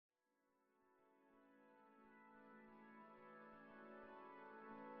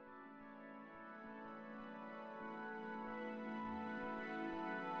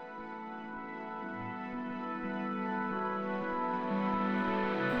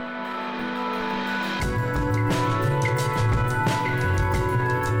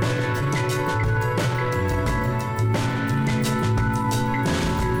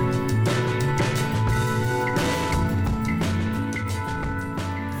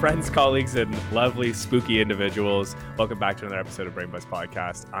Friends, colleagues, and lovely, spooky individuals. Welcome back to another episode of Brain Buzz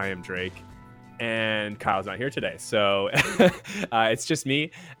Podcast. I am Drake, and Kyle's not here today. So it's just me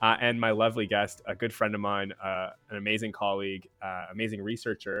and my lovely guest, a good friend of mine, an amazing colleague, amazing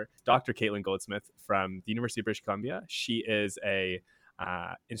researcher, Dr. Caitlin Goldsmith from the University of British Columbia. She is a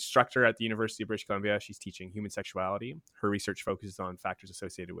instructor at the University of British Columbia. She's teaching human sexuality. Her research focuses on factors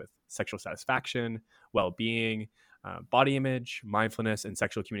associated with sexual satisfaction, well-being, body image, mindfulness, and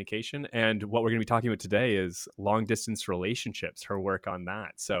sexual communication. And what we're going to be talking about today is long-distance relationships, her work on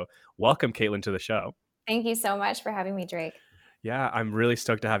that. So welcome, Caitlin, to the show. Thank you so much for having me, Drake. Yeah, I'm really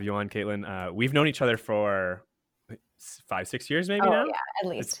stoked to have you on, Caitlin. We've known each other for 5-6 years maybe now? Yeah, at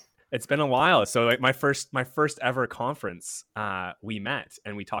least. It's been a while. So like my first ever conference, we met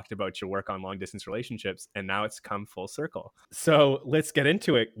and we talked about your work on long distance relationships, and now it's come full circle. So let's get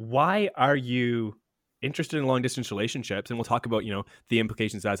into it. Why are you interested in long distance relationships? And we'll talk about, the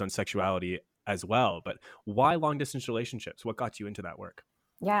implications that has on sexuality as well. But why long distance relationships? What got you into that work?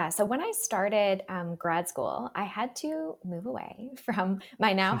 Yeah. So when I started grad school, I had to move away from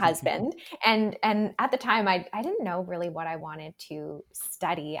my now husband. And at the time, I didn't know really what I wanted to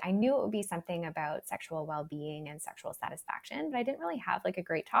study. I knew it would be something about sexual well-being and sexual satisfaction, but I didn't really have like a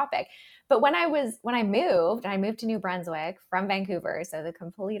great topic. But when I moved to New Brunswick from Vancouver, so the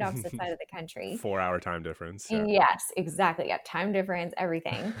complete opposite side of the country. 4-hour time difference. Yeah. Yes, exactly. Yeah. Time difference,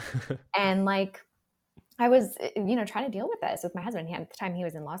 everything. And I was, trying to deal with this with my husband. At the time, he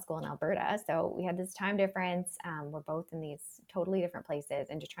was in law school in Alberta. So we had this time difference. We're both in these totally different places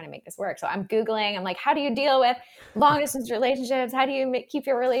and just trying to make this work. So I'm Googling, I'm like, how do you deal with long distance relationships? How do you keep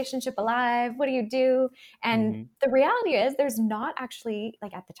your relationship alive? What do you do? And the reality is there's not actually,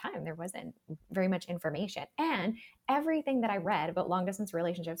 at the time, there wasn't very much information. And everything that I read about long distance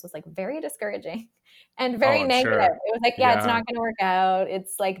relationships was very discouraging and very negative. Sure. It was it's not going to work out.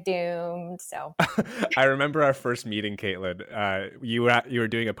 It's doomed. So I remember our first meeting, Caitlin. You were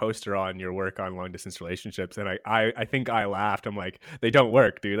doing a poster on your work on long distance relationships, and I think I laughed. I'm like, they don't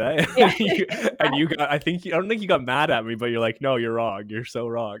work, do they? Yeah. And you got, I don't think you got mad at me, but you're like, no, you're wrong. You're so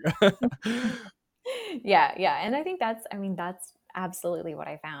wrong. Yeah. And I think that's absolutely what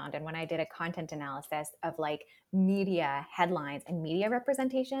I found. And when I did a content analysis of media headlines and media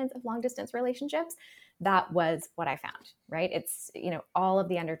representations of long distance relationships, that was what I found, right? It's, all of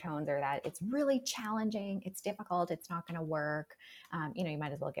the undertones are that it's really challenging, it's difficult, it's not going to work. You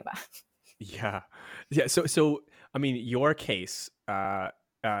might as well give up. Yeah. So, I mean, your case,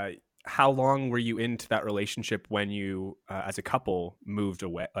 how long were you into that relationship when you, as a couple, moved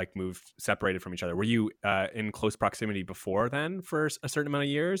away, separated from each other? Were you in close proximity before then for a certain amount of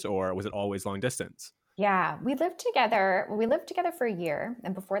years, or was it always long distance? Yeah, we lived together. We lived together for a year.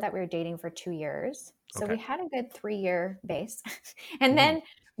 And before that, we were dating for 2 years. So Okay. we had a good 3-year base. And then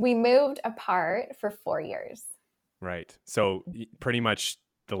we moved apart for 4 years. Right. So pretty much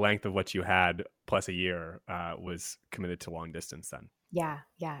the length of what you had plus a year was committed to long distance then. Yeah,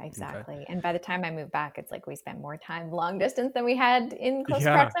 exactly. Okay. And by the time I moved back, it's we spent more time long distance than we had in close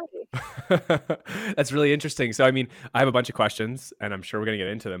proximity. That's really interesting. So, I mean, I have a bunch of questions and I'm sure we're going to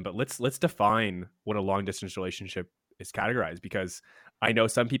get into them, but let's define what a long distance relationship is categorized, because I know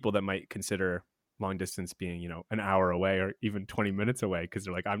some people that might consider long distance being, an hour away or even 20 minutes away, because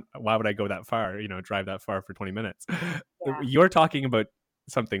they're like, why would I go that far, drive that far for 20 minutes? Yeah. You're talking about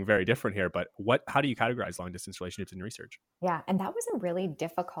something very different here, but how do you categorize long distance relationships in your research? Yeah. And that was a really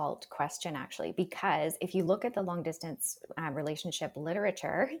difficult question, actually, because if you look at the long distance relationship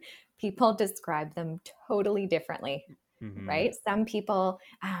literature, people describe them totally differently. Right? Some people,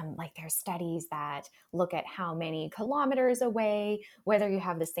 there's studies that look at how many kilometers away, whether you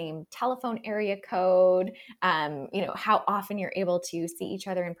have the same telephone area code, how often you're able to see each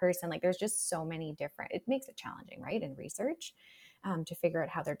other in person. There's just so many different, it makes it challenging, right? In research. To figure out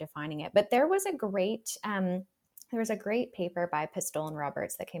how they're defining it. But there was a great paper by Pistole and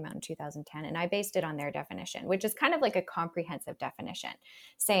Roberts that came out in 2010, and I based it on their definition, which is kind of like a comprehensive definition,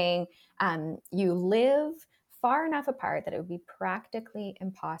 saying you live far enough apart that it would be practically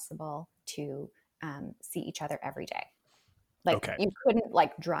impossible to see each other every day. You couldn't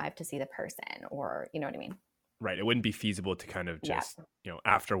drive to see the person, or you know what I mean? Right. It wouldn't be feasible to kind of just,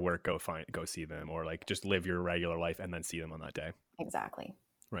 after work, go see them, or just live your regular life and then see them on that day. Exactly.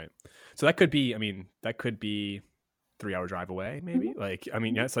 Right. So that could be 3-hour drive away, maybe.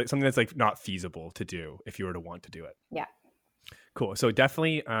 It's something that's not feasible to do if you were to want to do it. Yeah. Cool. So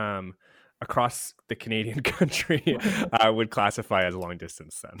definitely, across the Canadian country would classify as long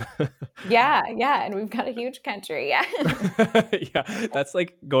distance then. Yeah, yeah, and we've got a huge country. Yeah. Yeah, that's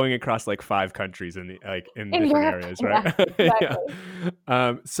like going across like 5 countries in in In different Europe. areas, right? Yeah, Yeah.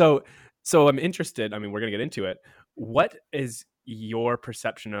 exactly. So I'm interested. I mean, we're gonna get into it. What is your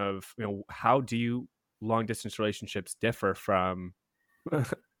perception of, how do you long distance relationships differ from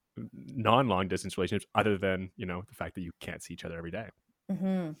non-long distance relationships, other than the fact that you can't see each other every day?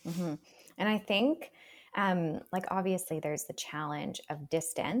 And I think, like, obviously, there's the challenge of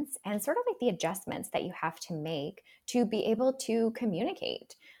distance and sort of like the adjustments that you have to make to be able to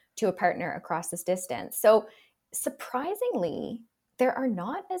communicate to a partner across this distance. So, surprisingly, there are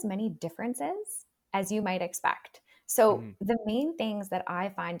not as many differences as you might expect. So, Hmm. the main things that I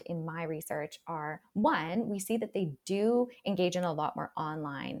find in my research are one, we see that they do engage in a lot more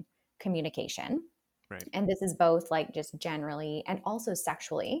online communication. Right. And this is both like just generally and also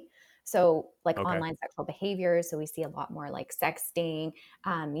sexually. So, like Okay. online sexual behaviors. So, we see a lot more like sexting,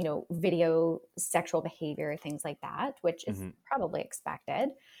 video sexual behavior, things like that, which is Hmm. probably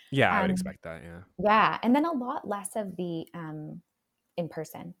expected. Yeah, I would Um, expect that. Yeah. yeah. And then a lot less of the in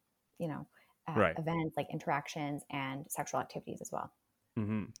person, Right. events like interactions and sexual activities as well.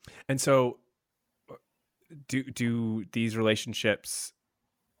 Hmm. And so, do these relationships?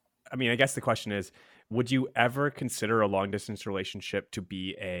 I mean, I guess the question is, would you ever consider a long distance relationship to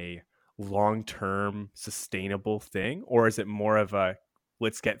be a long term sustainable thing? Or is it more of a,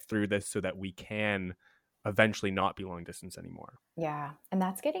 let's get through this so that we can eventually not be long distance anymore? Yeah. And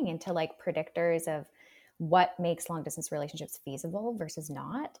that's getting into like predictors of what makes long distance relationships feasible versus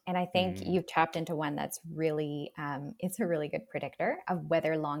not. And I think Mm, you've tapped into one that's really, it's a really good predictor of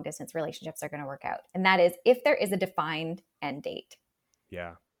whether long distance relationships are going to work out. And that is if there is a defined end date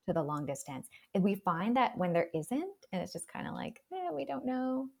yeah. to the long distance. And we find that when there isn't, and it's just kind of like, we don't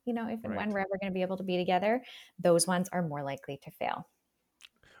know, if and when Right. we're ever going to be able to be together, those ones are more likely to fail.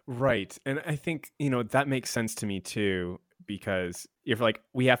 Right. And I think, that makes sense to me too, because if like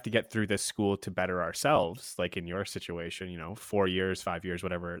we have to get through this school to better ourselves, like in your situation, 4 years, 5 years,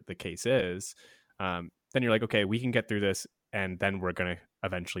 whatever the case is, then you're like, okay, we can get through this and then we're going to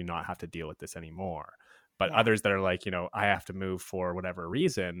eventually not have to deal with this anymore. But Yeah. others that are like, I have to move for whatever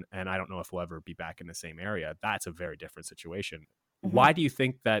reason and I don't know if we'll ever be back in the same area, that's a very different situation. Why Mhm. do you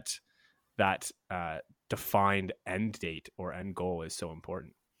think that defined end date or end goal is so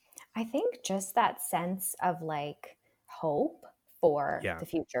important? I think just that sense of like hope for Yeah. the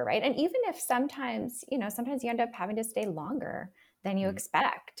future, right? And even if sometimes, sometimes you end up having to stay longer than you Mm-hmm.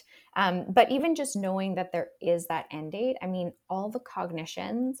 expect. But even just knowing that there is that end date, I mean, all the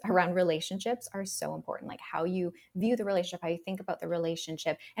cognitions around relationships are so important, like how you view the relationship, how you think about the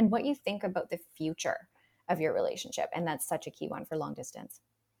relationship, and what you think about the future of your relationship. And that's such a key one for long distance.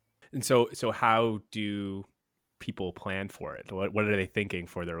 And so how do people plan for it? What are they thinking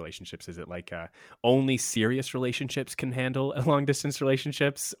for their relationships? Is it like only serious relationships can handle long distance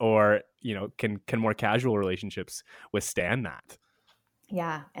relationships, or can more casual relationships withstand that?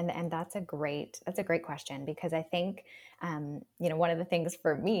 Yeah, and that's a great question because I think one of the things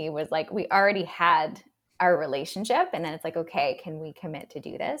for me was like we already had our relationship and then it's like okay, can we commit to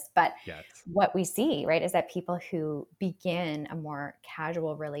do this? But Yes. what we see, right, is that people who begin a more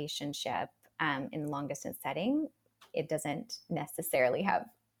casual relationship in long distance setting, it doesn't necessarily have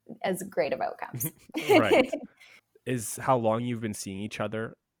as great of outcomes. Right. Is how long you've been seeing each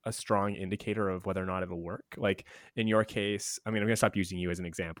other a strong indicator of whether or not it'll work? Like in your case, I mean, I'm gonna stop using you as an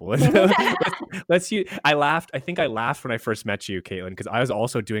example. Let's use. I laughed. I think I laughed when I first met you, Caitlin, because I was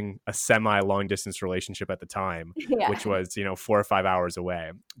also doing a semi long distance relationship at the time, Yeah. which was 4 or 5 hours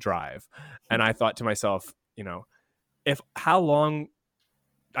away drive, and I thought to myself, if how long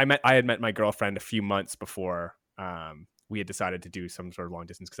I had met my girlfriend a few months before we had decided to do some sort of long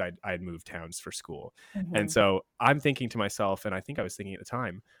distance because I had moved towns for school. And Mhm. so I'm thinking to myself, and I think I was thinking at the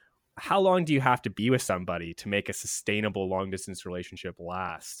time, how long do you have to be with somebody to make a sustainable long distance relationship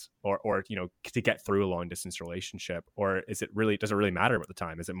last, or to get through a long distance relationship? Or does it really matter about the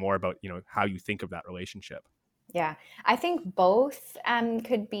time? Is it more about how you think of that relationship? Yeah, I think both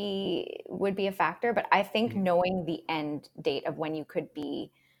would be a factor, but I think Mhm. knowing the end date of when you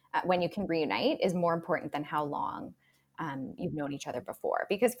can reunite is more important than how long you've known each other before.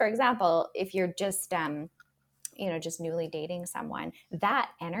 Because, for example, if you're just newly dating someone, that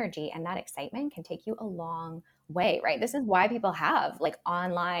energy and that excitement can take you a long way, right? This is why people have like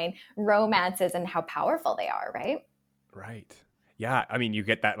online romances and how powerful they are, right? Right. Yeah. I mean, you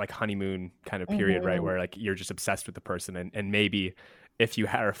get that like honeymoon kind of period, right? Hmm. Where like you're just obsessed with the person, and maybe if you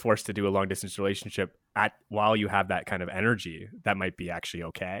are forced to do a long distance relationship while you have that kind of energy, that might be actually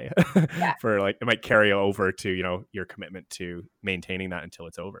okay. Yeah. For like, it might carry over to, you know, your commitment to maintaining that until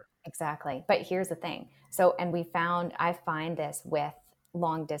it's over. Exactly. But here's the thing. So, and I find this with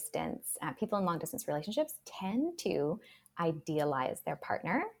long distance, people in long distance relationships tend to idealize their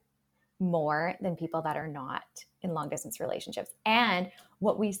partner more than people that are not in long distance relationships. And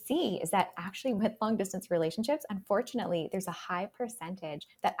what we see is that actually with long distance relationships, unfortunately, there's a high percentage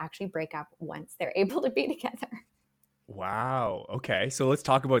that actually break up once they're able to be together. Wow. Okay. So let's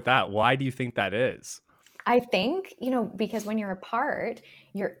talk about that. Why do you think that is? I think, because when you're apart,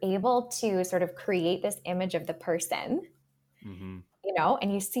 you're able to sort of create this image of the person, Mm-hmm.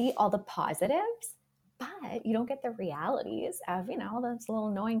 And you see all the positives, but you don't get the realities of, all those little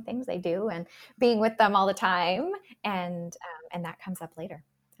annoying things they do and being with them all the time. And that comes up later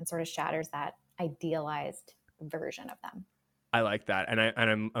and sort of shatters that idealized version of them. I like that.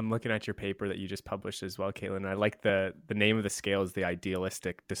 And I'm looking at your paper that you just published as well, Caitlin. I like the name of the scale is the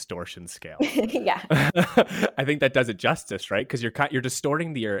idealistic distortion scale. Yeah. I think that does it justice, right? Because you're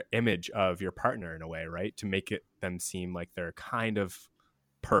distorting your image of your partner in a way, right? To make them seem like they're kind of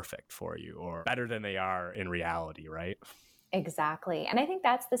perfect for you or better than they are in reality, right? Exactly. And I think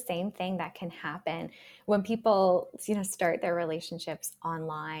that's the same thing that can happen when people, start their relationships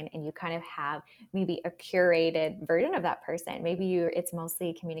online and you kind of have maybe a curated version of that person. Maybe it's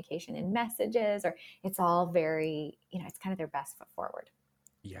mostly communication in messages, or it's all very, it's kind of their best foot forward.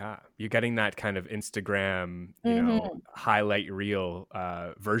 Yeah. You're getting that kind of Instagram, highlight reel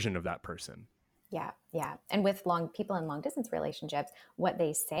version of that person. Yeah. Yeah. And with people in long distance relationships, what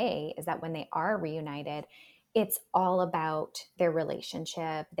they say is that when they are reunited, it's all about their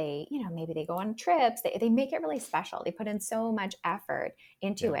relationship. They, maybe they go on trips. They make it really special. They put in so much effort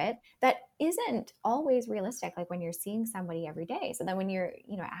into it that isn't always realistic. Like when you're seeing somebody every day. So then when you're,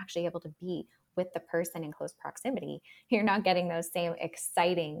 actually able to be with the person in close proximity, you're not getting those same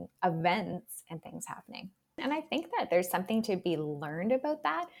exciting events and things happening. And I think that there's something to be learned about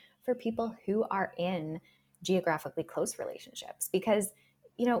that for people who are in geographically close relationships, because,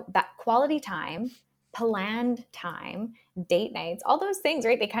 that quality time, planned time, date nights, all those things,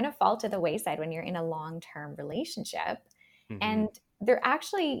 right? They kind of fall to the wayside when you're in a long-term relationship. Mm-hmm. And they're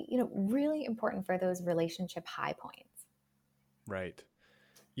actually, really important for those relationship high points. Right.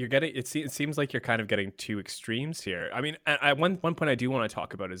 It seems like you're kind of getting two extremes here. I mean, one point I do want to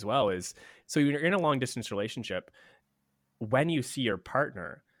talk about as well is, so you're in a long distance relationship. When you see your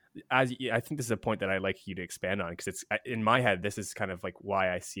partner, I think this is a point that I'd like you to expand on, because it's in my head, this is kind of like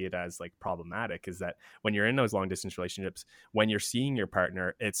why I see it as like problematic, is that when you're in those long distance relationships, when you're seeing your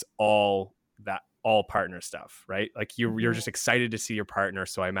partner, it's all partner stuff, right? Like you're just excited to see your partner.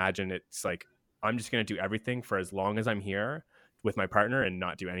 So I imagine it's like, I'm just going to do everything for as long as I'm here with my partner and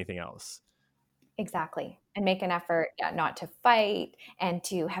not do anything else. Exactly. And make an effort not to fight and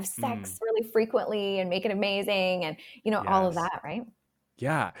to have sex really frequently and make it amazing and, all of that, right?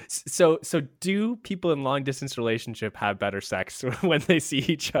 Yeah. So do people in long distance relationship have better sex when they see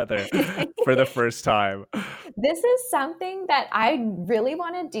each other for the first time? This is something that I really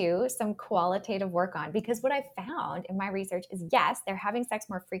want to do some qualitative work on, because what I found in my research is, yes, they're having sex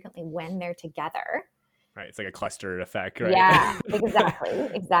more frequently when they're together. Right. It's like a cluster effect, right? Yeah, exactly.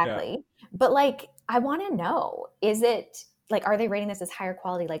 Yeah. But like, I want to know, is it like, are they rating this as higher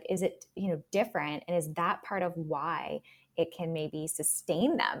quality? Like, is it, different? And is that part of why it can maybe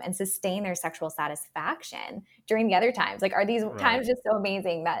sustain them and sustain their sexual satisfaction during the other times? Like, are these times just so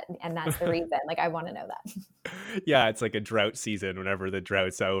amazing and that's the reason? Like, I want to know that. Yeah, it's like a drought season. Whenever the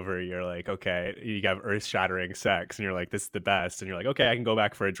drought's over, you're like, okay, you have earth-shattering sex, and you're like, this is the best. And you're like, okay, I can go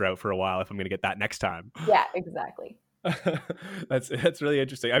back for a drought for a while if I'm going to get that next time. Yeah, exactly. That's really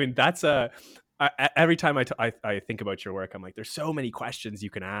interesting. I mean, that's every time I think about your work, I'm like, there's so many questions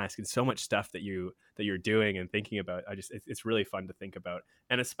you can ask and so much stuff that you're doing and thinking about. It's really fun to think about.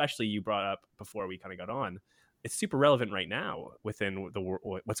 And especially you brought up before we kind of got on, it's super relevant right now within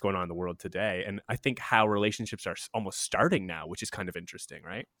what's going on in the world today. And I think how relationships are almost starting now, which is kind of interesting,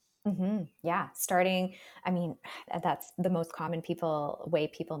 right? Mm-hmm. Yeah. Starting, I mean, that's the most common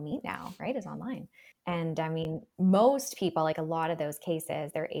way people meet now, right? Is online. And I mean, most people, like a lot of those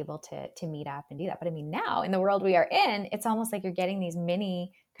cases, they're able to meet up and do that. But I mean, now in the world we are in, it's almost like you're getting these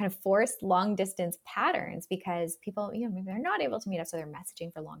mini kind of forced long distance patterns, because people, maybe they're not able to meet up. So they're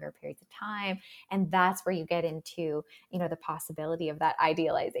messaging for longer periods of time. And that's where you get into, the possibility of that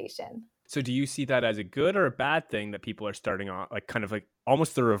idealization. So do you see that as a good or a bad thing, that people are starting on like kind of like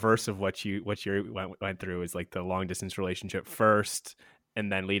almost the reverse of what you went through, is like the long distance relationship first and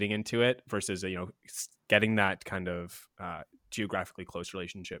then leading into it, versus, getting that kind of geographically close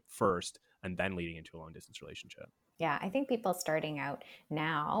relationship first and then leading into a long distance relationship. Yeah, I think people starting out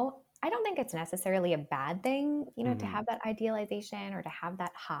now, I don't think it's necessarily a bad thing, to have that idealization or to have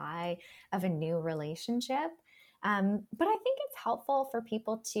that high of a new relationship. But I think it's helpful for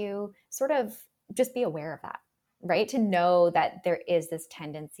people to sort of just be aware of that, right? To know that there is this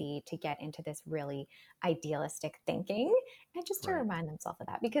tendency to get into this really idealistic thinking, and just to Right. remind themselves of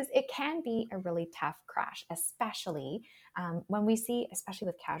that, because it can be a really tough crash, especially when we see, especially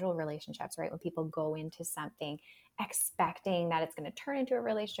with casual relationships, right? When people go into something expecting that it's going to turn into a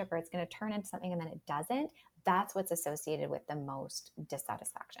relationship or it's going to turn into something and then it doesn't, that's what's associated with the most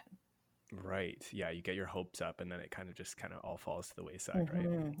dissatisfaction. Right. Yeah. You get your hopes up and then it kind of all falls to the wayside,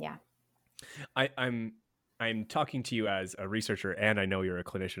 right? Yeah. I'm talking to you as a researcher, and I know you're a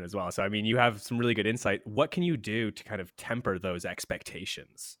clinician as well. So, I mean, you have some really good insight. What can you do to kind of temper those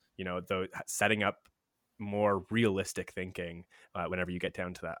expectations? Setting up more realistic thinking whenever you get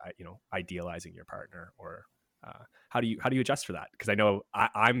down to that, idealizing your partner, or how do you adjust for that? Because I know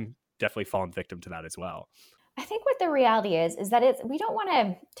I'm definitely fallen victim to that as well. I think what the reality is that we don't want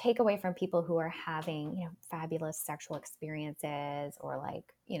to take away from people who are having, fabulous sexual experiences or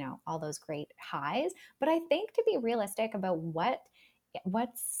all those great highs. But I think to be realistic about what's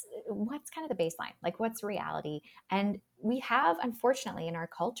kind of the baseline, like what's reality. And we have, unfortunately, in our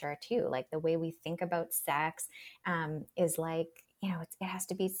culture too, like the way we think about sex is like, it has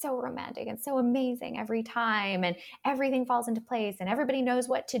to be so romantic and so amazing every time, and everything falls into place and everybody knows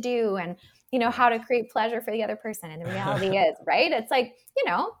what to do and, how to create pleasure for the other person. And the reality is, right, it's like,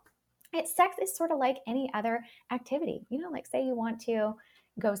 sex is sort of like any other activity, like say you want to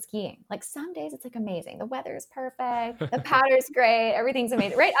go skiing. Like some days it's like amazing. The weather is perfect. The powder's great. Everything's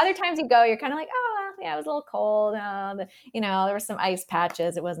amazing, right? Other times you go, you're kind of like, oh, yeah, it was a little cold. There were some ice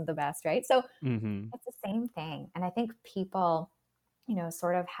patches. It wasn't the best, right? So It's the same thing. And I think people,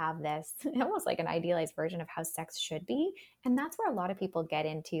 sort of have this almost like an idealized version of how sex should be. And that's where a lot of people get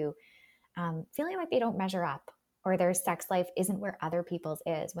into feeling like they don't measure up, or their sex life isn't where other people's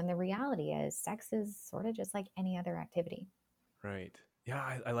is, when the reality is sex is sort of just like any other activity. Right.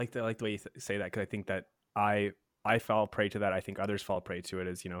 Yeah, I like the way you say that, because I think that I fall prey to that. I think others fall prey to it.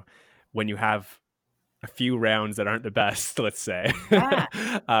 Is when you have a few rounds that aren't the best, let's say,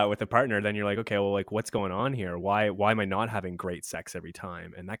 with a partner, then you're like, okay, well, like what's going on here? Why am I not having great sex every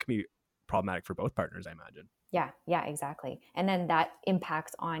time? And that can be problematic for both partners, I imagine. Yeah, exactly. And then that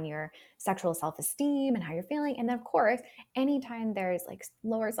impacts on your sexual self-esteem and how you're feeling. And then of course, anytime there's like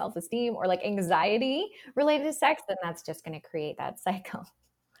lower self-esteem or like anxiety related to sex, then that's just going to create that cycle.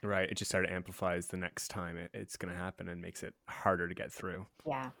 Right. It just sort of amplifies the next time it's going to happen and makes it harder to get through.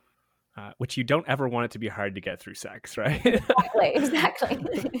 Yeah. Which you don't ever want it to be hard to get through sex, right? Exactly.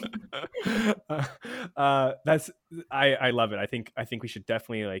 I love it. I think we should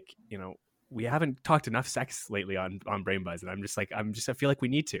definitely we haven't talked enough sex lately on Brain Buzz, and I feel like we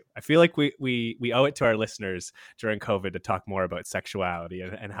need to. I feel like we owe it to our listeners during COVID to talk more about sexuality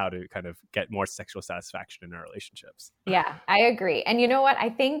and how to kind of get more sexual satisfaction in our relationships. Yeah, I agree. And you know what?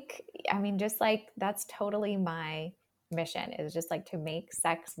 Just like that's totally my mission, is just like to make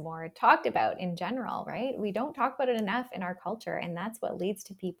sex more talked about in general, right? We don't talk about it enough in our culture, and that's what leads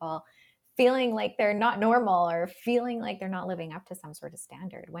to people feeling like they're not normal or feeling like they're not living up to some sort of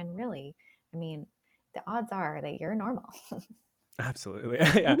standard, when really, the odds are that you're normal. Absolutely.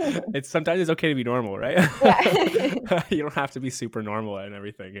 Yeah. Sometimes it's okay to be normal, right? Yeah. You don't have to be super normal and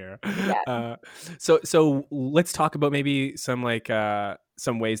everything here. Yeah. So let's talk about maybe some ways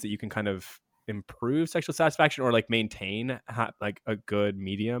that you can kind of improve sexual satisfaction, or like maintain like a good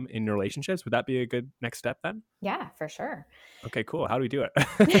medium in your relationships. Would that be a good next step then? Yeah, for sure. Okay, cool. How do we do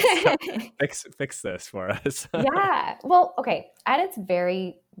it? fix this for us. Yeah. Well, okay. At its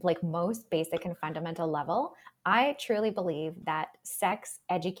very most basic and fundamental level, I truly believe that sex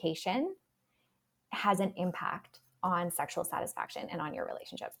education has an impact on sexual satisfaction and on your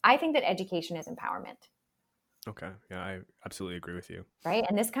relationships. I think that education is empowerment. Okay. Yeah, I absolutely agree with you. Right.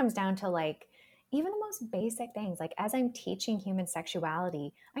 And this comes down to even the most basic things. Like as I'm teaching human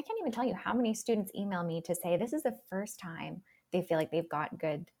sexuality, I can't even tell you how many students email me to say this is the first time they feel like they've got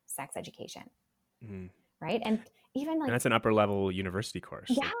good sex education. Mm-hmm. Right. And even and that's an upper level university course.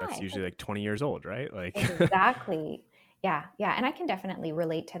 Yeah, that's usually 20 years old, right? Exactly. Yeah. And I can definitely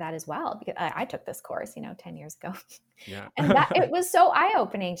relate to that as well, because I took this course, 10 years ago. Yeah. And it was so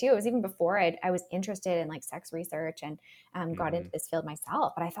eye-opening too. It was even before I was interested in sex research and got into this field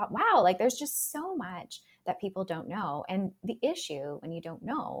myself. But I thought, wow, there's just so much that people don't know. And the issue when you don't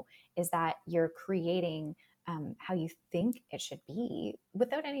know is that you're creating how you think it should be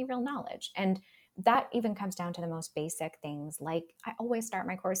without any real knowledge. And that even comes down to the most basic things. Like I always start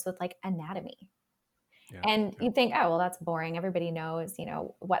my course with like anatomy. Yeah. And Yeah. you'd think, oh, well, that's boring. Everybody knows,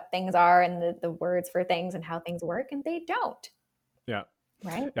 what things are and the words for things and how things work, and they don't. Yeah.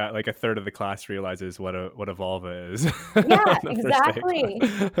 Right. Yeah. Like a third of the class realizes what a vulva is. Yeah, on the first day of exactly.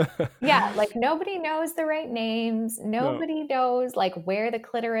 class. Yeah. Like nobody knows the right names. No. Nobody knows like where the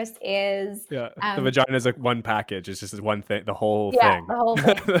clitoris is. Yeah. The vagina is like one package. It's just one thing, the whole Yeah, thing. the whole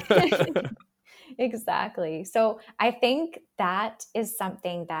thing. Exactly. So I think that is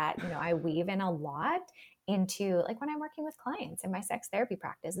something that, I weave in a lot into like when I'm working with clients in my sex therapy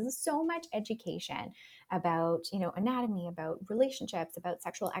practice. There's so much education about, anatomy, about relationships, about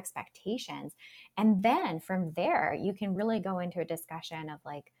sexual expectations. And then from there, you can really go into a discussion of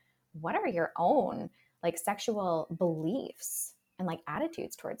like, what are your own like sexual beliefs and like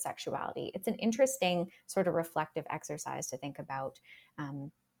attitudes towards sexuality? It's an interesting sort of reflective exercise to think about.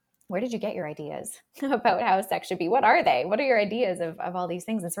 Where did you get your ideas about how sex should be? What are they? What are your ideas of all these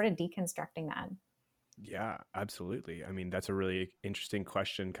things, and sort of deconstructing that? Yeah, absolutely. I mean, that's a really interesting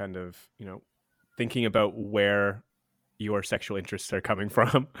question, kind of, thinking about where your sexual interests are coming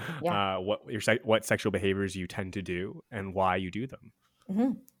from, Yeah. what sexual behaviors you tend to do and why you do them.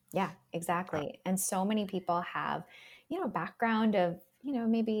 Mm-hmm. Yeah, exactly. And so many people have, background of,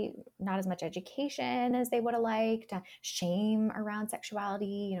 maybe not as much education as they would have liked, shame around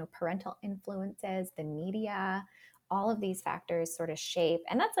sexuality, parental influences, the media, all of these factors sort of shape.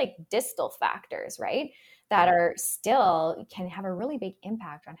 And that's like distal factors, right? That are still can have a really big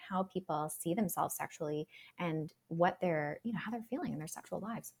impact on how people see themselves sexually and what they're, how they're feeling in their sexual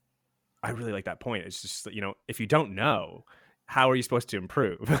lives. I really like that point. It's just, if you don't know, how are you supposed to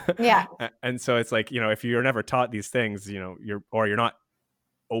improve? Yeah. And so it's like, if you're never taught these things, you're not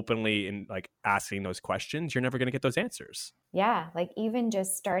openly in like asking those questions, you're never going to get those answers. Yeah, like even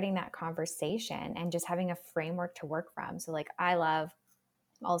just starting that conversation and just having a framework to work from. So like I love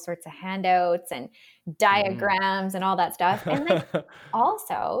all sorts of handouts and diagrams and all that stuff. And then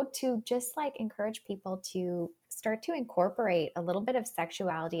also to just like encourage people to start to incorporate a little bit of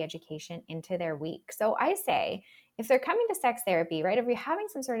sexuality education into their week. So I say, if they're coming to sex therapy, right, if you're having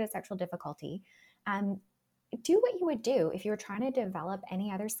some sort of sexual difficulty, do what you would do if you were trying to develop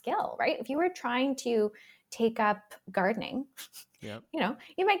any other skill, right? If you were trying to take up gardening, Yep.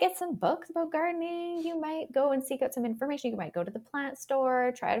 You might get some books about gardening. You might go and seek out some information. You might go to the plant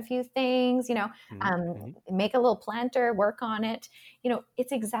store, try out a few things, make a little planter, work on it.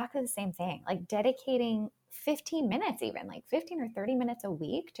 It's exactly the same thing. Like dedicating 15 minutes, even like 15 or 30 minutes a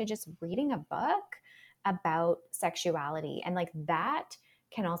week to just reading a book about sexuality. And like that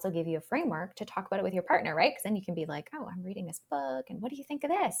can also give you a framework to talk about it with your partner, right? Because then you can be like, oh, I'm reading this book. And what do you think of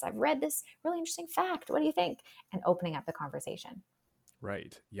this? I've read this really interesting fact. What do you think? And opening up the conversation.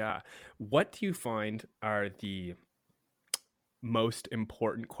 Right. Yeah. What do you find are the most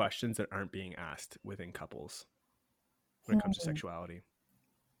important questions that aren't being asked within couples when it comes to sexuality?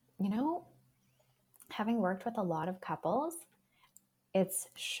 Having worked with a lot of couples, it's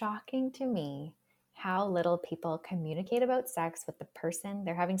shocking to me how little people communicate about sex with the person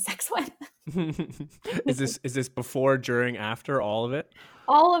they're having sex with. Is this before, during, after, all of it?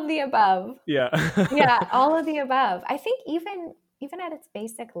 All of the above. Yeah. Yeah, all of the above. I think even at its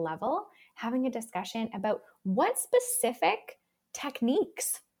basic level, having a discussion about what specific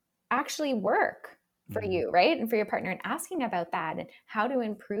techniques actually work for you, right? And for your partner, and asking about that and how to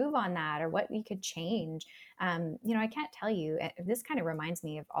improve on that or what we could change. I can't tell you, this kind of reminds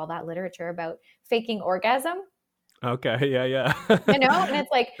me of all that literature about faking orgasm. Okay. Yeah. And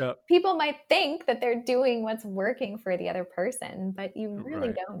it's like Yep. people might think that they're doing what's working for the other person, but you really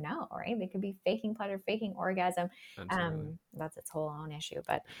Right. don't know, right? They could be faking pleasure, faking orgasm. Absolutely. That's its whole own issue,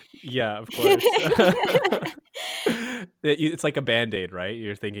 but Yeah, of course. It's like a Band-Aid, right?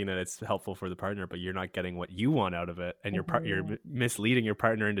 You're thinking that it's helpful for the partner, but you're not getting what you want out of it, and you're misleading your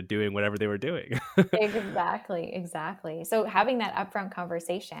partner into doing whatever they were doing. Exactly. So having that upfront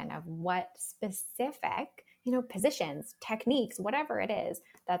conversation of what specific, positions, techniques, whatever it is,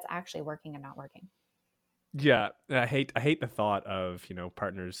 that's actually working and not working. Yeah, I hate the thought of,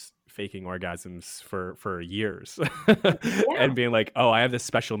 partners faking orgasms for years and being like, oh, I have this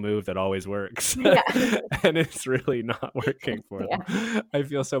special move that always works. Yeah. And it's really not working for them. I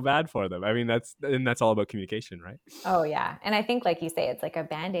feel so bad for them. I mean, that's all about communication, right? Oh yeah. And I think, like you say, it's like a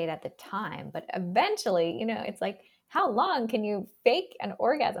Band-Aid at the time, but eventually, it's like, how long can you fake an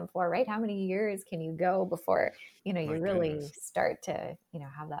orgasm for, right? How many years can you go before, you really start to,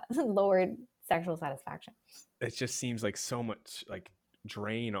 have that lowered sexual satisfaction? It just seems like so much like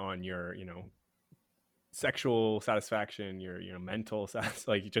drain on your, sexual satisfaction, your mental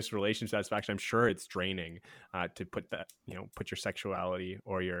like just relation satisfaction, I'm sure it's draining to put that, put your sexuality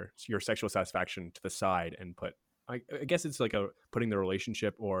or your sexual satisfaction to the side and put, I guess it's like putting the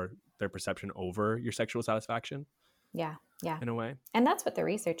relationship or their perception over your sexual satisfaction. Yeah. Yeah. In a way. And that's what the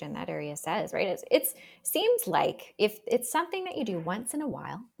research in that area says, right? It's seems like if it's something that you do once in a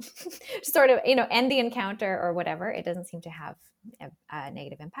while, sort of, end the encounter or whatever, it doesn't seem to have a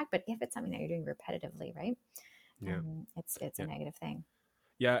negative impact. But if it's something that you're doing repetitively, right? Yeah. It's a negative thing.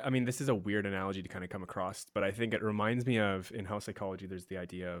 Yeah, I mean, this is a weird analogy to kind of come across, but I think it reminds me of in-house psychology, there's the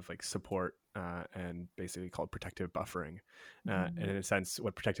idea of like support and basically called protective buffering. And in a sense,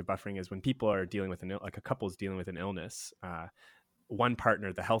 what protective buffering is when people are dealing with like a couple is dealing with an illness, one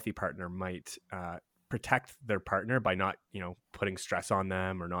partner, the healthy partner, might protect their partner by not, putting stress on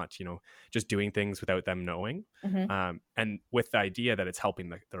them or not, just doing things without them knowing. And with the idea that it's helping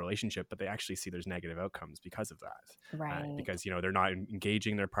the relationship, but they actually see there's negative outcomes because of that. Right. Because, they're not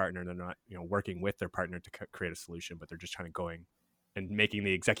engaging their partner. They're not, working with their partner to create a solution, but they're just kind of going and making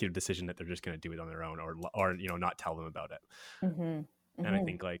the executive decision that they're just going to do it on their own or, not tell them about it. And I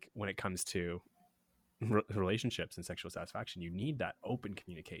think like when it comes to relationships and sexual satisfaction, you need that open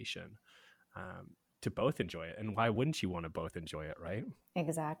communication to both enjoy it. And why wouldn't you want to both enjoy it, right?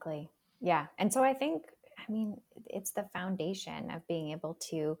 Exactly. Yeah. And so I think, it's the foundation of being able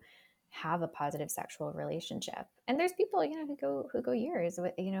to have a positive sexual relationship. And there's people, who go years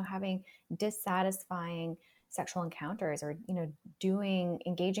with, having dissatisfying sexual encounters or,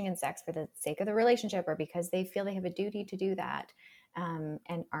 engaging in sex for the sake of the relationship or because they feel they have a duty to do that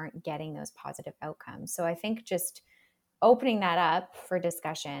and aren't getting those positive outcomes. So I think just opening that up for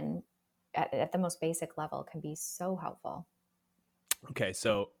discussion at the most basic level can be so helpful. Okay,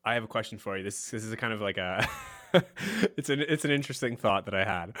 so I have a question for you. This is a kind of like a it's an interesting thought that I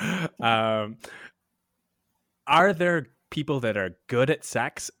had. Are there people that are good at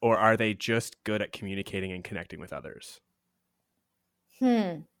sex, or are they just good at communicating and connecting with others?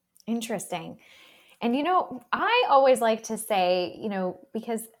 Interesting. And I always like to say,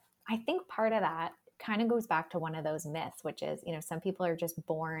 because I think part of that kind of goes back to one of those myths, which is, some people are just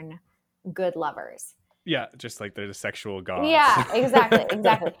born good lovers. Yeah, just like they're the sexual gods. Yeah, exactly.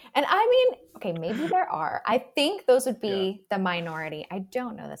 And okay, maybe there are. I think those would be the minority. I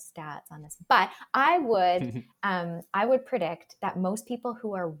don't know the stats on this, but I would predict that most people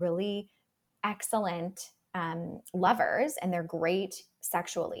who are really excellent lovers and they're great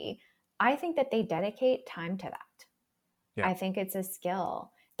sexually, I think that they dedicate time to that. Yeah. I think it's a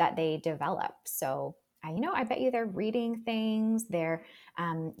skill that they develop. So I bet you they're reading things. They're,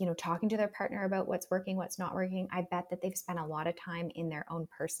 talking to their partner about what's working, what's not working. I bet that they've spent a lot of time in their own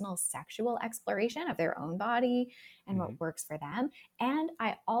personal sexual exploration of their own body and what works for them. And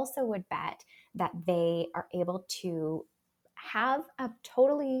I also would bet that they are able to have a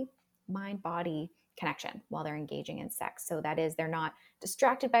totally mind-body connection while they're engaging in sex. So that is, they're not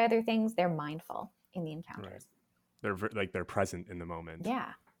distracted by other things. They're mindful in the encounters. Right. They're present in the moment. Yeah.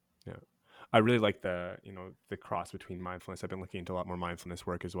 Yeah. I really like the cross between mindfulness. I've been looking into a lot more mindfulness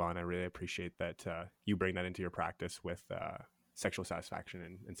work as well. And I really appreciate that you bring that into your practice with sexual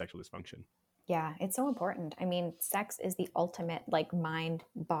satisfaction and sexual dysfunction. Yeah, it's so important. Sex is the ultimate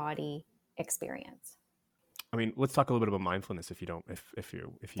mind-body experience. Let's talk a little bit about mindfulness if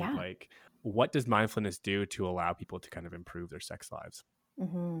you like. What does mindfulness do to allow people to kind of improve their sex lives?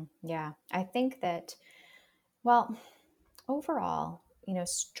 Yeah, I think that, overall,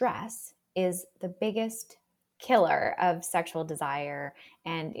 stress is the biggest killer of sexual desire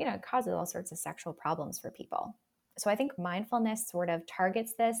and, it causes all sorts of sexual problems for people. So I think mindfulness sort of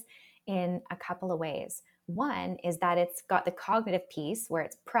targets this in a couple of ways. One is that it's got the cognitive piece where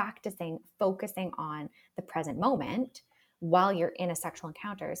it's practicing focusing on the present moment while you're in a sexual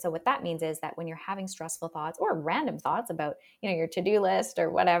encounter. So what that means is that when you're having stressful thoughts or random thoughts about, your to-do list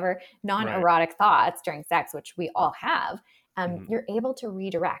or whatever, non-erotic thoughts during sex, which we all have, you're able to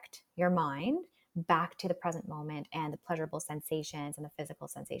redirect your mind back to the present moment and the pleasurable sensations and the physical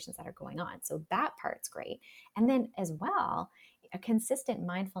sensations that are going on. So that part's great. And then as well, a consistent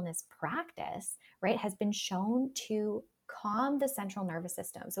mindfulness practice, right, has been shown to calm the central nervous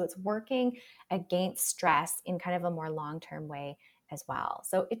system. So it's working against stress in kind of a more long-term way as well.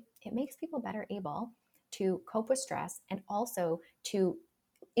 So it makes people better able to cope with stress and also to,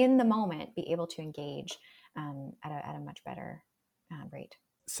 in the moment, be able to engage at a much better rate.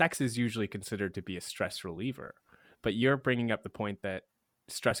 Sex is usually considered to be a stress reliever, but you're bringing up the point that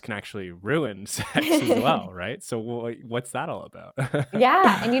stress can actually ruin sex as well, right? So what's that all about?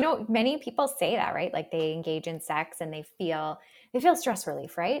 Yeah. And many people say that, right? Like they engage in sex and they feel stress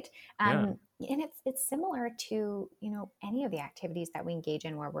relief, right? Yeah. And it's similar to, any of the activities that we engage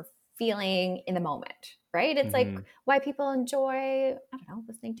in where we're feeling in the moment, right? It's like why people enjoy, I don't know,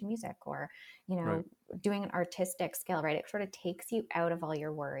 listening to music or, Right. doing an artistic skill, right? It sort of takes you out of all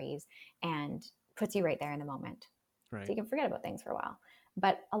your worries and puts you right there in the moment. Right. So you can forget about things for a while.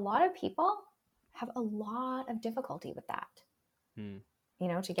 But a lot of people have a lot of difficulty with that,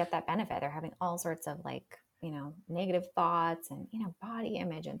 to get that benefit. They're having all sorts of negative thoughts and, body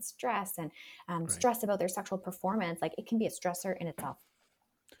image and stress and stress about their sexual performance. Like it can be a stressor in itself.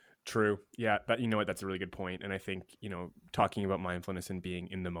 True. Yeah. That's a really good point. And I think, talking about mindfulness and being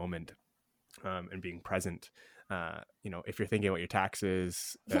in the moment and being present, if you're thinking about your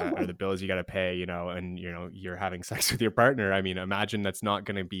taxes or the bills you got to pay, and, you're having sex with your partner, I mean, imagine that's not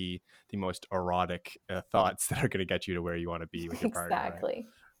going to be the most erotic thoughts that are going to get you to where you want to be with your partner. Exactly.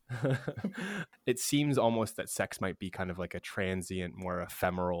 Right? It seems almost that sex might be kind of like a transient, more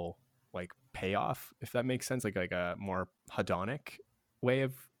ephemeral, like payoff, if that makes sense, like a more hedonic way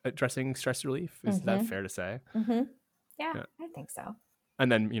of addressing stress relief. Is that fair to say? Yeah, I think so.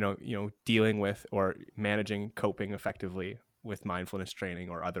 And then, dealing with or managing, coping effectively with mindfulness training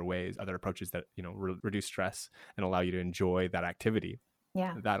or other approaches that, reduce stress and allow you to enjoy that activity.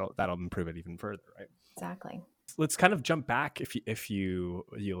 Yeah. That'll improve it even further, right? Exactly. Let's kind of jump back if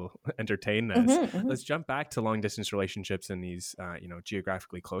you'll entertain this. Let's jump back to long distance relationships and these,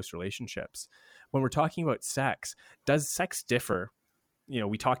 geographically close relationships. When we're talking about sex, does sex differ?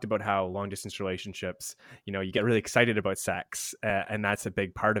 We talked about how long distance relationships, you get really excited about sex and that's a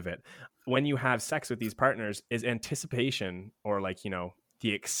big part of it. When you have sex with these partners, is anticipation or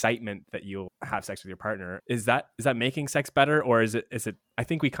the excitement that you'll have sex with your partner, is that making sex better? Or is it, I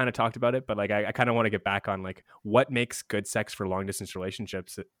think we kind of talked about it, but I kind of want to get back on what makes good sex for long distance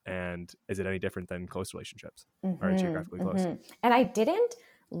relationships, and is it any different than close relationships or geographically close? And I didn't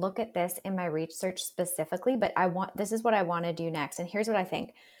look at this in my research specifically, but this is what I want to do next. And here's what I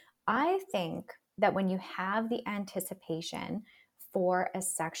think. I think that when you have the anticipation for a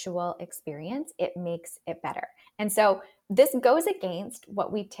sexual experience, it makes it better. And so this goes against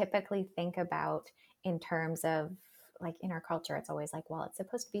what we typically think about in terms of, like, in our culture, it's always like, well, it's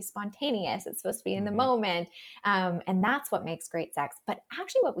supposed to be spontaneous. It's supposed to be in the moment. And that's what makes great sex. But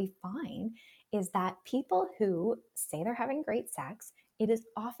actually what we find is that people who say they're having great sex, it is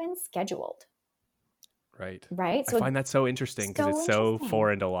often scheduled. Right. So I find that so interesting because it's so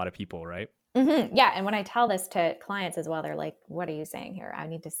foreign to a lot of people, right? Yeah. And when I tell this to clients as well, they're like, what are you saying here? I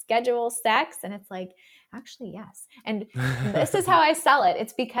need to schedule sex. And it's like, actually, yes. And this is how I sell it.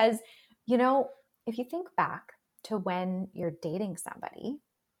 It's because, if you think back to when you're dating somebody,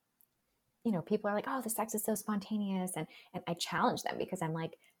 people are like, oh, the sex is so spontaneous. And I challenge them because I'm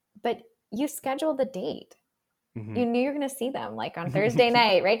like, but you scheduled the date. You knew you're going to see them like on Thursday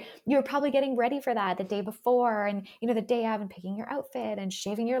night, right? You're probably getting ready for that the day before and, the day of, and picking your outfit and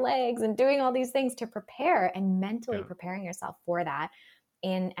shaving your legs and doing all these things to prepare and mentally preparing yourself for that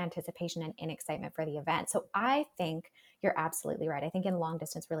in anticipation and in excitement for the event. So I think you're absolutely right. I think in long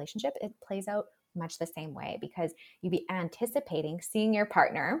distance relationship, it plays out much the same way because you'd be anticipating seeing your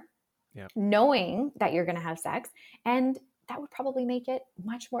partner, knowing that you're going to have sex, and that would probably make it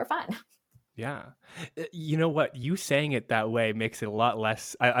much more fun. Yeah. You know what? You saying it that way makes it a lot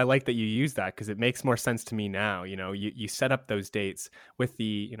less. I like that you use that because it makes more sense to me now. You set up those dates with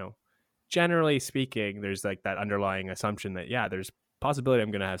the, generally speaking, there's like that underlying assumption that, there's possibility I'm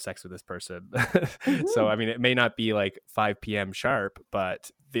going to have sex with this person. So, I mean, it may not be like 5 p.m. sharp,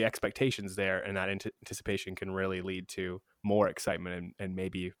 but the expectation's there, and that anticipation can really lead to more excitement and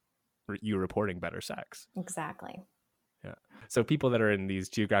maybe you reporting better sex. Exactly. Yeah. So people that are in these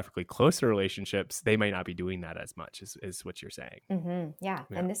geographically closer relationships, they might not be doing that as much is what you're saying. Yeah.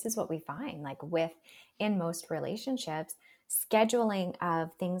 And this is what we find, like in most relationships, scheduling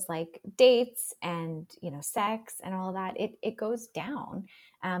of things like dates and, sex and all of that, it goes down.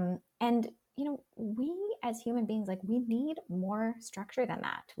 And, we as human beings, like we need more structure than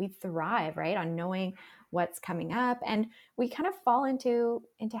that. We thrive, right, on knowing what's coming up, and we kind of fall into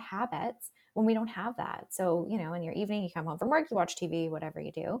habits when we don't have that. So, in your evening, you come home from work, you watch TV, whatever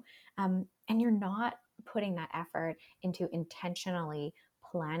you do, and you're not putting that effort into intentionally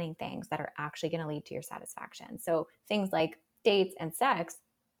planning things that are actually going to lead to your satisfaction. So things like dates and sex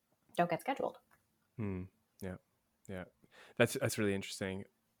don't get scheduled. Yeah. That's really interesting.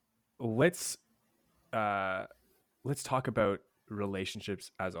 Let's talk about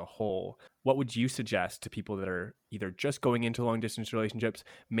relationships as a whole, what would you suggest to people that are either just going into long distance relationships,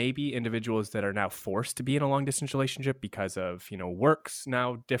 maybe individuals that are now forced to be in a long distance relationship because of, work's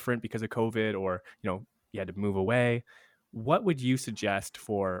now different because of COVID, or, you had to move away? What would you suggest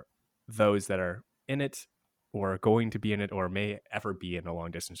for those that are in it or going to be in it or may ever be in a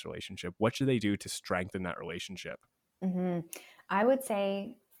long distance relationship? What should they do to strengthen that relationship? I would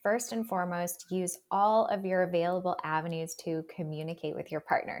say, first and foremost, use all of your available avenues to communicate with your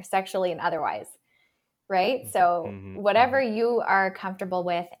partner, sexually and otherwise. Right? So whatever you are comfortable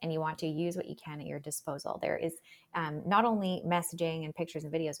with and you want to, use what you can at your disposal. There is not only messaging and pictures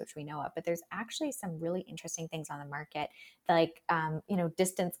and videos, which we know of, but there's actually some really interesting things on the market, like,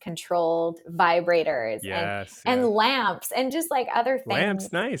 distance controlled vibrators and lamps and just like other things.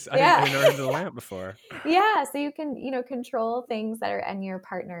 Lamps, nice. I didn't know the lamp before. Yeah. So you can, control things that are in your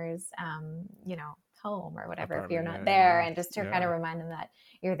partner's, home or whatever, if you're not there, and just to kind of remind them that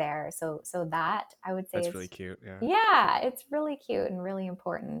you're there. So that, I would say, that's really cute. Yeah, it's really cute and really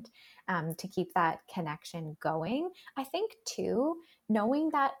important to keep that connection going. I think too,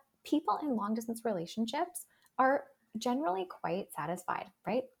 knowing that people in long distance relationships are generally quite satisfied,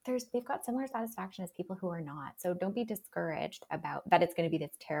 right? They've got similar satisfaction as people who are not. So don't be discouraged about that it's going to be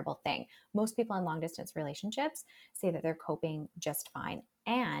this terrible thing. Most people in long distance relationships say that they're coping just fine.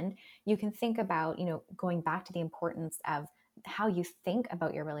 And you can think about, going back to the importance of how you think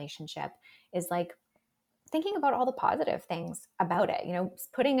about your relationship is like thinking about all the positive things about it,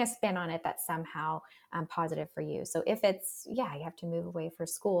 putting a spin on it that's somehow positive for you. So if it's, you have to move away for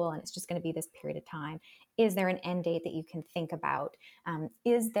school and it's just going to be this period of time, is there an end date that you can think about?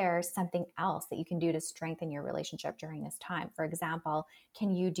 Is there something else that you can do to strengthen your relationship during this time? For example,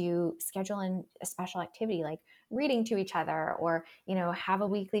 can you schedule in a special activity like reading to each other, or, have a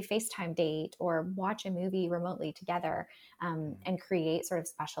weekly FaceTime date, or watch a movie remotely together, and create sort of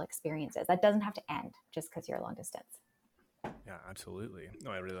special experiences. That doesn't have to end just because you're long distance. Yeah, absolutely.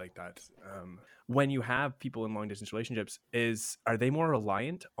 No, I really like that. When you have people in long distance relationships, are they more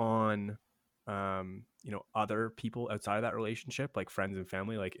reliant on, other people outside of that relationship, like friends and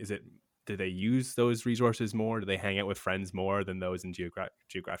family? Like, do they use those resources more? Do they hang out with friends more than those in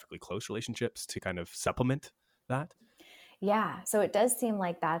geographically close relationships to kind of supplement that? Yeah. So it does seem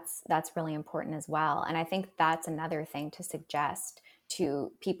like that's really important as well. And I think that's another thing to suggest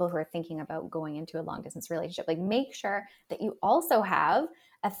to people who are thinking about going into a long distance relationship. Like, make sure that you also have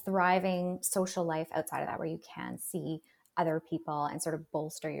a thriving social life outside of that, where you can see other people and sort of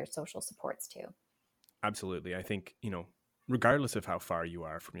bolster your social supports too. Absolutely. I think, regardless of how far you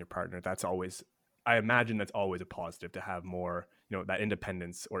are from your partner, I imagine that's always a positive to have more, that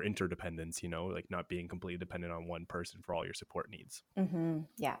independence or interdependence, like not being completely dependent on one person for all your support needs.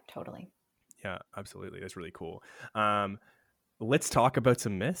 Yeah, totally. Yeah, absolutely. That's really cool. Let's talk about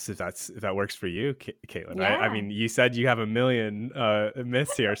some myths, if that works for you, Caitlin. Yeah. I mean, you said you have a million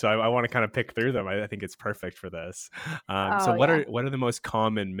myths here, so I want to kind of pick through them. I think it's perfect for this. So what are the most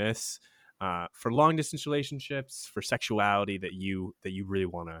common myths for long distance relationships, for sexuality, that you really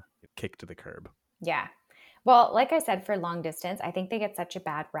want to kick to the curb? Yeah. Well, like I said, for long distance, I think they get such a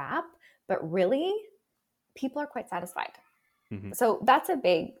bad rap, but really people are quite satisfied. So that's a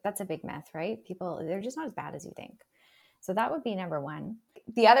big myth, right? People, they're just not as bad as you think. So that would be number one.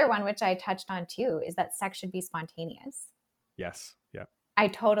 The other one, which I touched on too, is that sex should be spontaneous. Yes. Yeah. I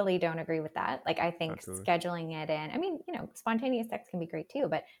totally don't agree with that. Like, I think Absolutely. scheduling it in, I mean, spontaneous sex can be great too,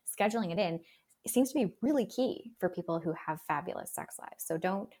 but scheduling it in, it seems to be really key for people who have fabulous sex lives. So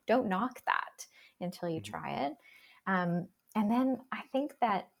don't knock that until you try it. And then I think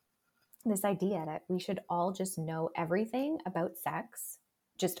that this idea that we should all just know everything about sex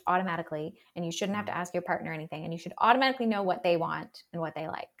just automatically, and you shouldn't have to ask your partner anything, and you should automatically know what they want and what they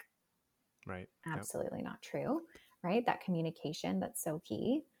like. Right. Absolutely not true. Right? That communication, that's so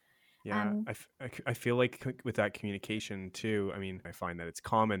key. Yeah, I feel like with that communication too, I mean, I find that it's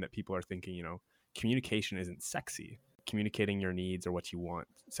common that people are thinking, communication isn't sexy. Communicating your needs or what you want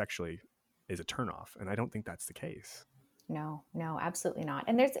sexually is a turnoff, and I don't think that's the case. No, absolutely not.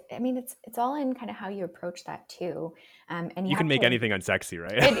 And it's all in kind of how you approach that too. And you can make anything unsexy,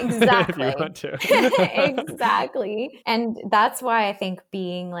 right? Exactly. If you want to. Exactly. And that's why I think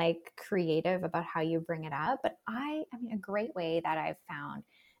being like creative about how you bring it up. But I mean, a great way that I've found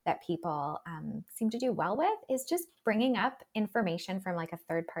that people seem to do well with is just bringing up information from like a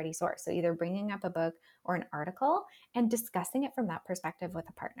third party source. So either bringing up a book or an article and discussing it from that perspective with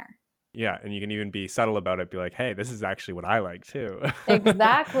a partner. Yeah, and you can even be subtle about it. Be like, hey, this is actually what I like too.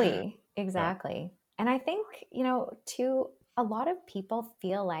 Exactly. Yeah. And I think, too, a lot of people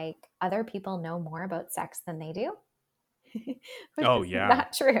feel like other people know more about sex than they do. which Oh is yeah.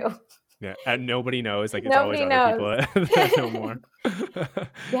 not true. Yeah. And nobody knows. Like it's always Nobody other knows. people that know more.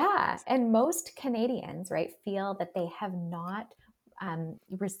 Yeah. And most Canadians, right, feel that they have not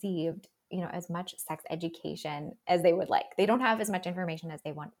received, as much sex education as they would like. They don't have as much information as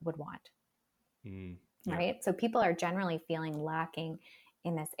they would want. Yeah. Right. So people are generally feeling lacking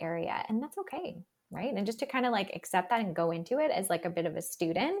in this area, and that's okay. Right. And just to kind of like accept that and go into it as like a bit of a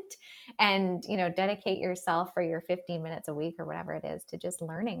student and, dedicate yourself for your 15 minutes a week or whatever it is to just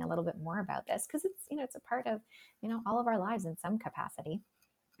learning a little bit more about this. Cause it's, it's a part of, all of our lives in some capacity.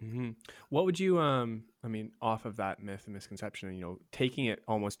 What would you, off of that myth and misconception, taking it,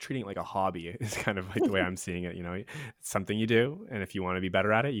 almost treating it like a hobby is kind of like the way I'm seeing it, it's something you do. And if you want to be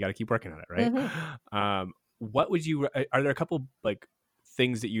better at it, you got to keep working at it. Right. What would you, are there a couple like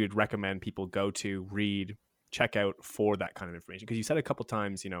things that you would recommend people go to, read, check out for that kind of information? Because you said a couple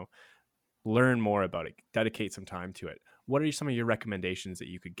times, learn more about it, dedicate some time to it. What are some of your recommendations that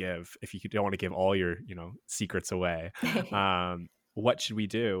you could give if you don't want to give all your, secrets away? What should we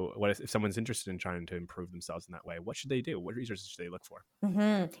do? What if someone's interested in trying to improve themselves in that way? What should they do? What resources should they look for?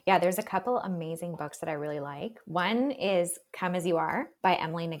 Yeah, there's a couple amazing books that I really like. One is Come As You Are by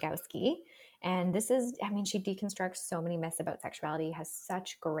Emily Nagoski. And this is, she deconstructs so many myths about sexuality, has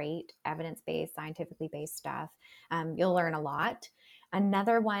such great evidence-based, scientifically based stuff. You'll learn a lot.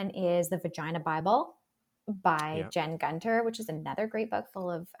 Another one is The Vagina Bible by Jen Gunter, which is another great book full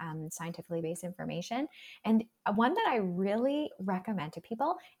of scientifically based information. And one that I really recommend to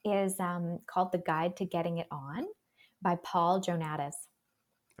people is called The Guide to Getting It On by Paul Jonatas.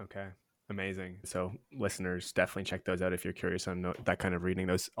 Okay. Amazing. So listeners, definitely check those out if you're curious on that kind of reading.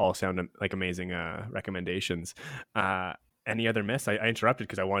 Those all sound like amazing recommendations. Any other myths? I interrupted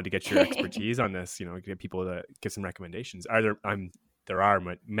because I wanted to get your expertise on this, get people to give some recommendations. There are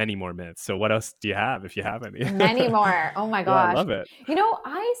many more myths. So what else do you have, if you have any? Many more. Oh my gosh. Yeah, I love it.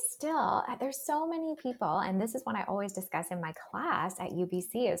 There's so many people, and this is one I always discuss in my class at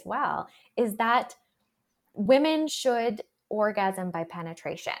UBC as well, is that women should orgasm by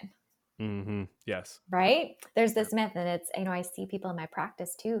penetration. Yes. Right? There's this myth, and it's, I see people in my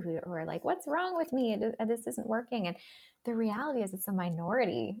practice too who are like, what's wrong with me? This isn't working. And the reality is it's a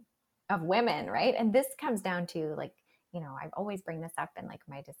minority of women, right? And this comes down to like, I always bring this up in like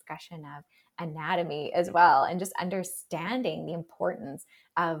my discussion of anatomy as well, and just understanding the importance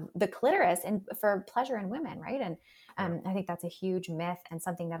of the clitoris and for pleasure in women, right? And I think that's a huge myth and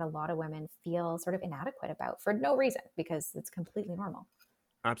something that a lot of women feel sort of inadequate about for no reason, because it's completely normal.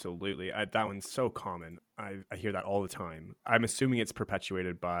 Absolutely. That one's so common. I hear that all the time. I'm assuming it's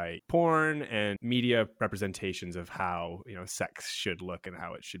perpetuated by porn and media representations of how, sex should look and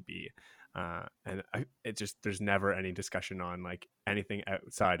how it should be. There's never any discussion on like anything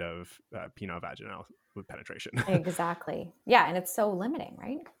outside of penile-vaginal penetration. Exactly. Yeah. And it's so limiting,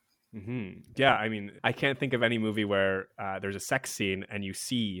 right? Yeah. I can't think of any movie where there's a sex scene and you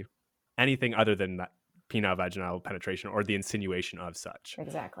see anything other than that penile-vaginal penetration or the insinuation of such.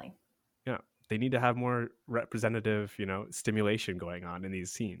 Exactly. Yeah. They need to have more representative, stimulation going on in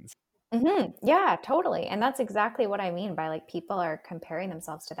these scenes. Yeah, totally. And that's exactly what I mean by like people are comparing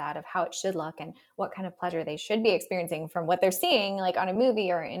themselves to that of how it should look and what kind of pleasure they should be experiencing from what they're seeing like on a movie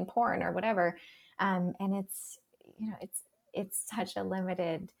or in porn or whatever. And it's, it's such a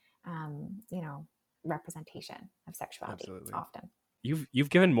limited, representation of sexuality. Absolutely. Often. You've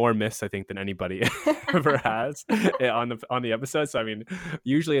given more myths, I think, than anybody ever has on the episode. So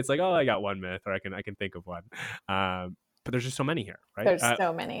usually it's like, oh, I got one myth, or I can think of one. But there's just so many here, right? There's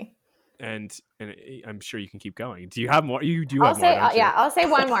so many. And I'm sure you can keep going. Do you have more? You do I'll have say, more. yeah, I'll say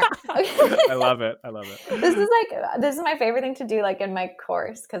one more. I love it. This is my favorite thing to do, like in my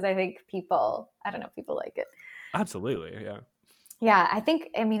course, because I think people like it. Absolutely, yeah. Yeah, I think.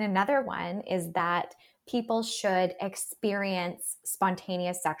 Another one is that people should experience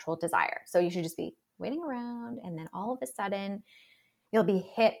spontaneous sexual desire. So you should just be waiting around, and then all of a sudden, you'll be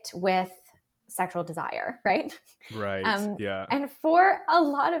hit with sexual desire, right? Right. Yeah. And for a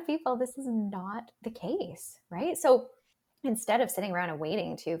lot of people, this is not the case, right? So instead of sitting around and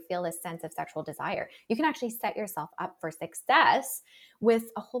waiting to feel this sense of sexual desire, you can actually set yourself up for success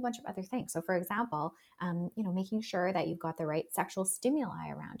with a whole bunch of other things. So for example, making sure that you've got the right sexual stimuli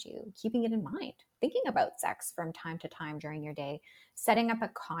around you, keeping it in mind, thinking about sex from time to time during your day, setting up a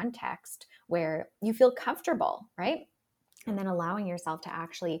context where you feel comfortable, right? And then allowing yourself to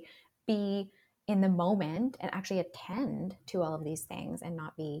actually be in the moment and actually attend to all of these things and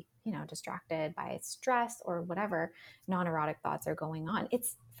not be, distracted by stress or whatever non-erotic thoughts are going on.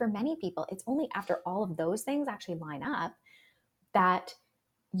 It's for many people, it's only after all of those things actually line up that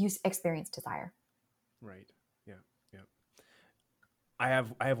you experience desire. Right. Yeah. Yeah.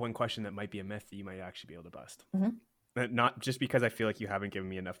 I have one question that might be a myth that you might actually be able to bust. Mm-hmm. Not just because I feel like you haven't given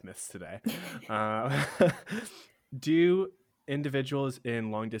me enough myths today. Do individuals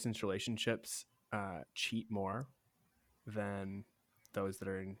in long distance relationships cheat more than those that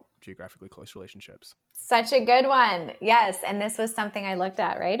are in geographically close relationships? Such a good one. Yes. And this was something I looked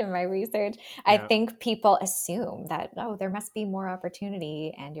at, right, in my research. I think people assume that, oh, there must be more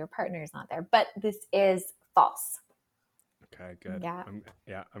opportunity and your partner's not there. But this is false. Okay, good.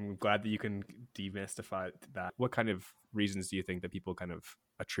 Yeah. I'm glad that you can demystify that. What kind of reasons do you think that people kind of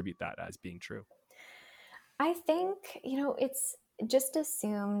attribute that as being true? I think, it's just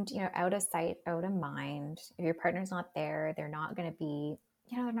assumed, out of sight, out of mind. If your partner's not there, they're not going to be,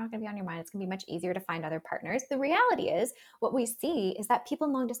 they're not going to be on your mind. It's going to be much easier to find other partners. The reality is, what we see is that people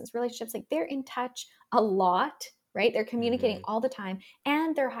in long distance relationships, like, they're in touch a lot, right? They're communicating all the time,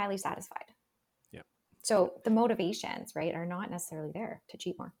 and they're highly satisfied. Yeah. So the motivations, right, are not necessarily there to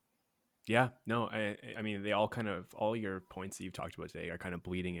cheat more. Yeah, no, I mean, they all your points that you've talked about today are kind of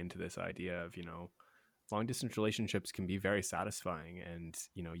bleeding into this idea of, long distance relationships can be very satisfying, and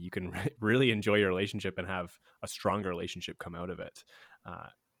you can really enjoy your relationship and have a stronger relationship come out of it,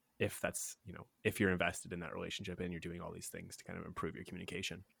 if that's if you're invested in that relationship and you're doing all these things to kind of improve your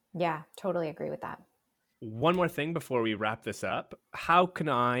communication. Yeah, totally agree with that. One more thing before we wrap this up: how can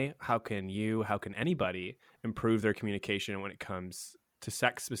anybody improve their communication when it comes to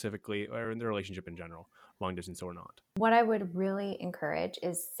sex specifically, or in their relationship in general, long distance or not? What I would really encourage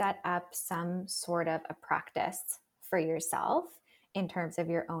is set up some sort of a practice for yourself in terms of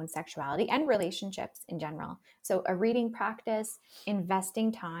your own sexuality and relationships in general. So a reading practice,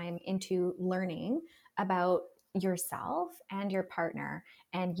 investing time into learning about yourself and your partner,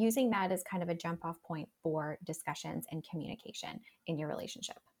 and using that as kind of a jump off point for discussions and communication in your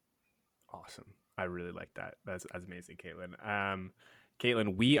relationship. Awesome. I really like that. That's amazing, Caitlin.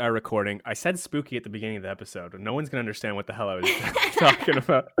 Caitlin, we are recording. I said spooky at the beginning of the episode. No one's going to understand what the hell I was talking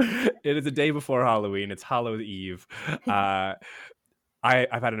about. It is the day before Halloween. It's Halloween Eve. I've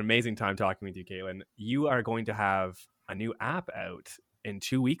had an amazing time talking with you, Caitlin. You are going to have a new app out in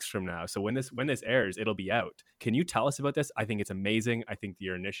 2 weeks from now. So when this airs, it'll be out. Can you tell us about this? I think it's amazing. I think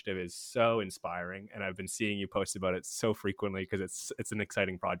your initiative is so inspiring, and I've been seeing you post about it so frequently because it's an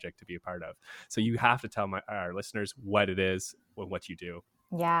exciting project to be a part of. So you have to tell our listeners what it is, what you do.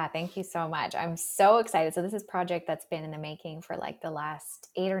 Yeah, thank you so much. I'm so excited. So this is a project that's been in the making for like the last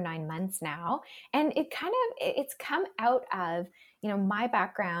 8 or 9 months now. And it's come out of, my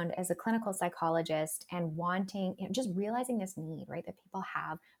background as a clinical psychologist and wanting, just realizing this need, right, that people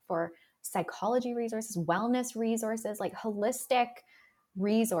have for psychology resources, wellness resources, like holistic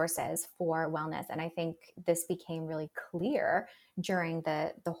resources for wellness. And I think this became really clear during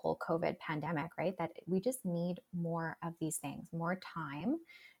the whole COVID pandemic, right? That we just need more of these things, more time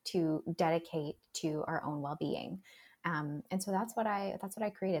to dedicate to our own well-being. And so that's what I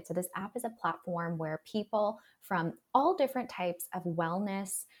created. So this app is a platform where people from all different types of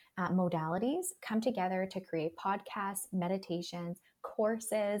wellness modalities come together to create podcasts, meditations,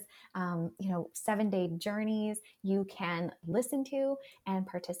 courses, 7-day journeys you can listen to and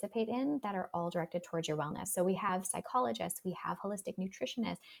participate in that are all directed towards your wellness. So we have psychologists, we have holistic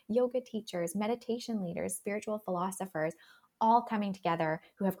nutritionists, yoga teachers, meditation leaders, spiritual philosophers, all coming together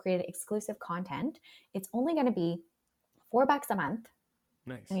who have created exclusive content. It's only going to be $4 a month.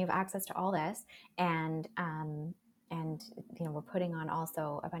 Nice. And you have access to all this. And we're putting on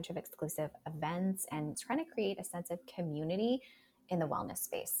also a bunch of exclusive events and trying to create a sense of community in the wellness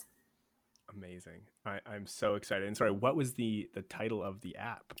space. Amazing. I'm so excited. And sorry, what was the title of the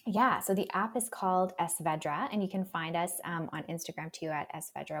app? Yeah, so the app is called Esvedra, and you can find us on Instagram too at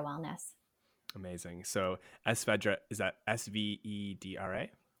Esvedra Wellness. Amazing. So Esvedra, is that SVEDRA?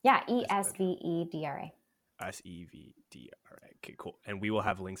 Yeah, ESVEDRA. SEVDRA. Okay, cool. And we will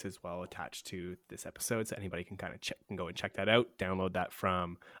have links as well attached to this episode, so anybody can kind of go and check that out. Download that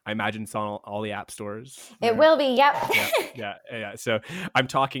from, I imagine it's on all the app stores. It will be. Yep. Yeah. So I'm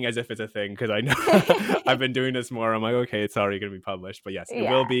talking as if it's a thing because I know I've been doing this more. I'm like, okay, it's already going to be published, but yes, it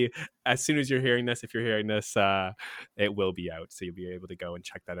will be as soon as you're hearing this. If you're hearing this, it will be out, so you'll be able to go and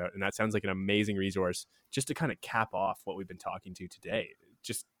check that out. And that sounds like an amazing resource just to kind of cap off what we've been talking to today.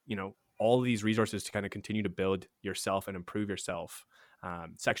 Just all of these resources to kind of continue to build yourself and improve yourself,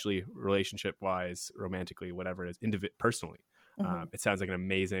 sexually, relationship wise, romantically, whatever it is, personally. It sounds like an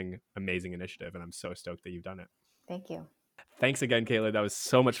amazing initiative, and I'm so stoked that you've done it. Thank you. Thanks again, Caitlin. That was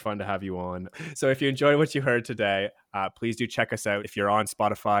so much fun to have you on. So if you enjoyed what you heard today, please do check us out. If you're on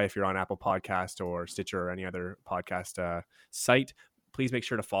Spotify, if you're on Apple Podcast or Stitcher or any other podcast site, please make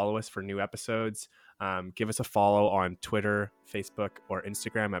sure to follow us for new episodes. Give us a follow on Twitter, Facebook, or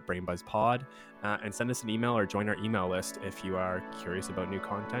Instagram at BrainBuzzPod, and send us an email or join our email list if you are curious about new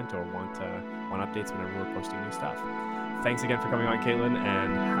content or want updates whenever we're posting new stuff. Thanks again for coming on, Caitlin,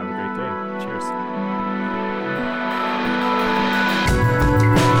 and have a great day. Cheers.